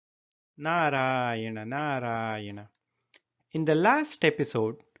Narayana, Narayana. In the last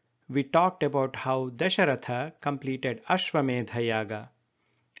episode, we talked about how Dasharatha completed Ashwamedha Yaga.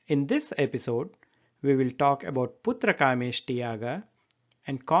 In this episode, we will talk about putrakameshti Yaga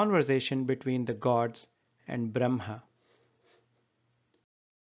and conversation between the gods and Brahma.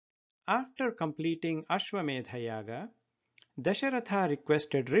 After completing Ashwamedha Yaga, Dasharatha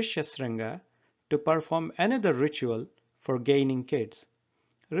requested Rishyasringa to perform another ritual for gaining kids.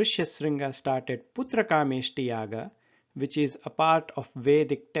 Rishyasringa started Putrakameshti Yaga, which is a part of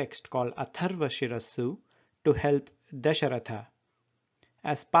Vedic text called Atharva Shirassu, to help Dasharatha.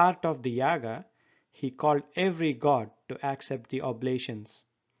 As part of the yaga, he called every god to accept the oblations.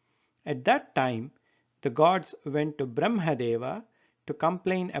 At that time, the gods went to Brahmadeva to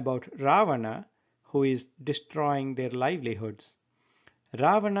complain about Ravana, who is destroying their livelihoods.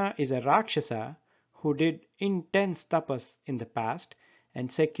 Ravana is a Rakshasa who did intense tapas in the past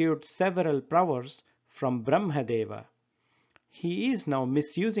and secured several powers from Brahmadeva. He is now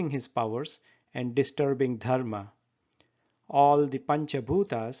misusing his powers and disturbing Dharma. All the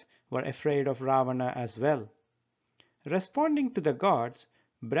Panchabhutas were afraid of Ravana as well. Responding to the gods,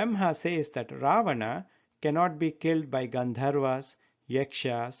 Brahma says that Ravana cannot be killed by Gandharvas,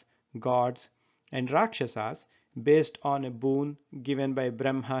 Yakshas, gods, and Rakshasas based on a boon given by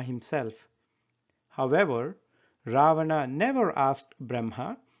Brahma himself. However, Ravana never asked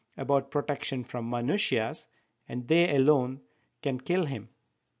Brahma about protection from Manusyas, and they alone can kill him.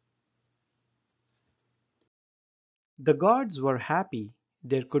 The gods were happy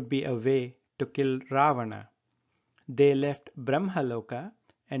there could be a way to kill Ravana. They left Brahmaloka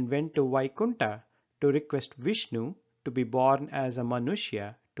and went to Vaikunta to request Vishnu to be born as a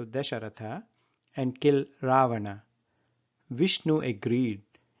Manushya to Dasharatha and kill Ravana. Vishnu agreed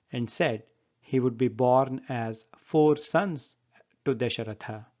and said he would be born as four sons to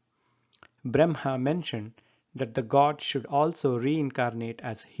Dasharatha. Brahma mentioned that the gods should also reincarnate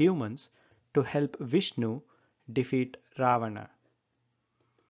as humans to help Vishnu defeat Ravana.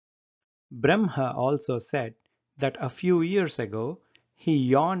 Brahma also said that a few years ago he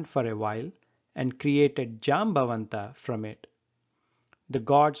yawned for a while and created Jambavanta from it. The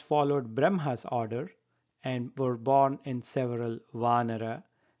gods followed Brahma's order and were born in several Vanara,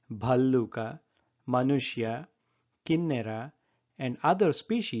 Bhalluka, Manushya, Kinnera, and other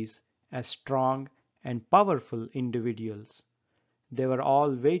species as strong and powerful individuals. They were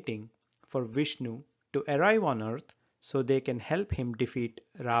all waiting for Vishnu to arrive on earth so they can help him defeat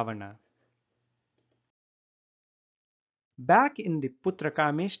Ravana. Back in the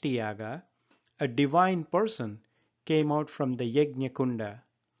Putrakameshti Yaga, a divine person came out from the Yajna Kunda.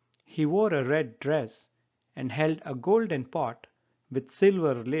 He wore a red dress and held a golden pot with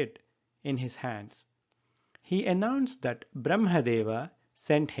silver lid in his hands. He announced that Brahmadeva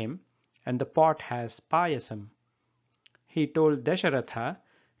sent him and the pot has payasam. He told Dasharatha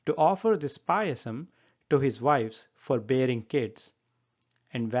to offer this payasam to his wives for bearing kids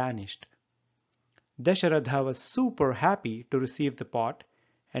and vanished. Dasharatha was super happy to receive the pot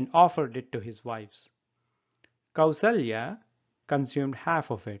and offered it to his wives. Kausalya consumed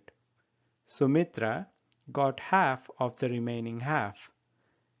half of it. Sumitra got half of the remaining half.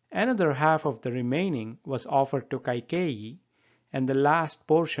 Another half of the remaining was offered to Kaikeyi, and the last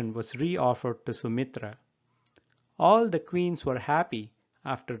portion was re-offered to Sumitra. All the queens were happy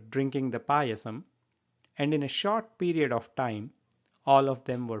after drinking the payasam, and in a short period of time, all of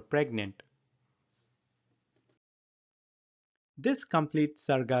them were pregnant. This completes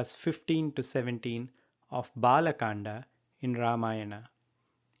Sargas 15 to 17 of Bala kanda in Ramayana.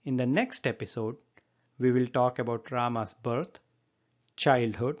 In the next episode, we will talk about Rama's birth,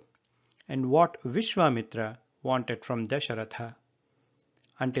 childhood, and what Vishwamitra wanted from Dasharatha.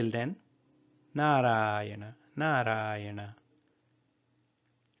 Until then, Narayana, Narayana.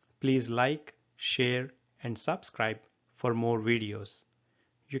 Please like, share, and subscribe for more videos.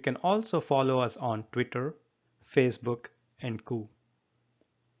 You can also follow us on Twitter, Facebook, and Co.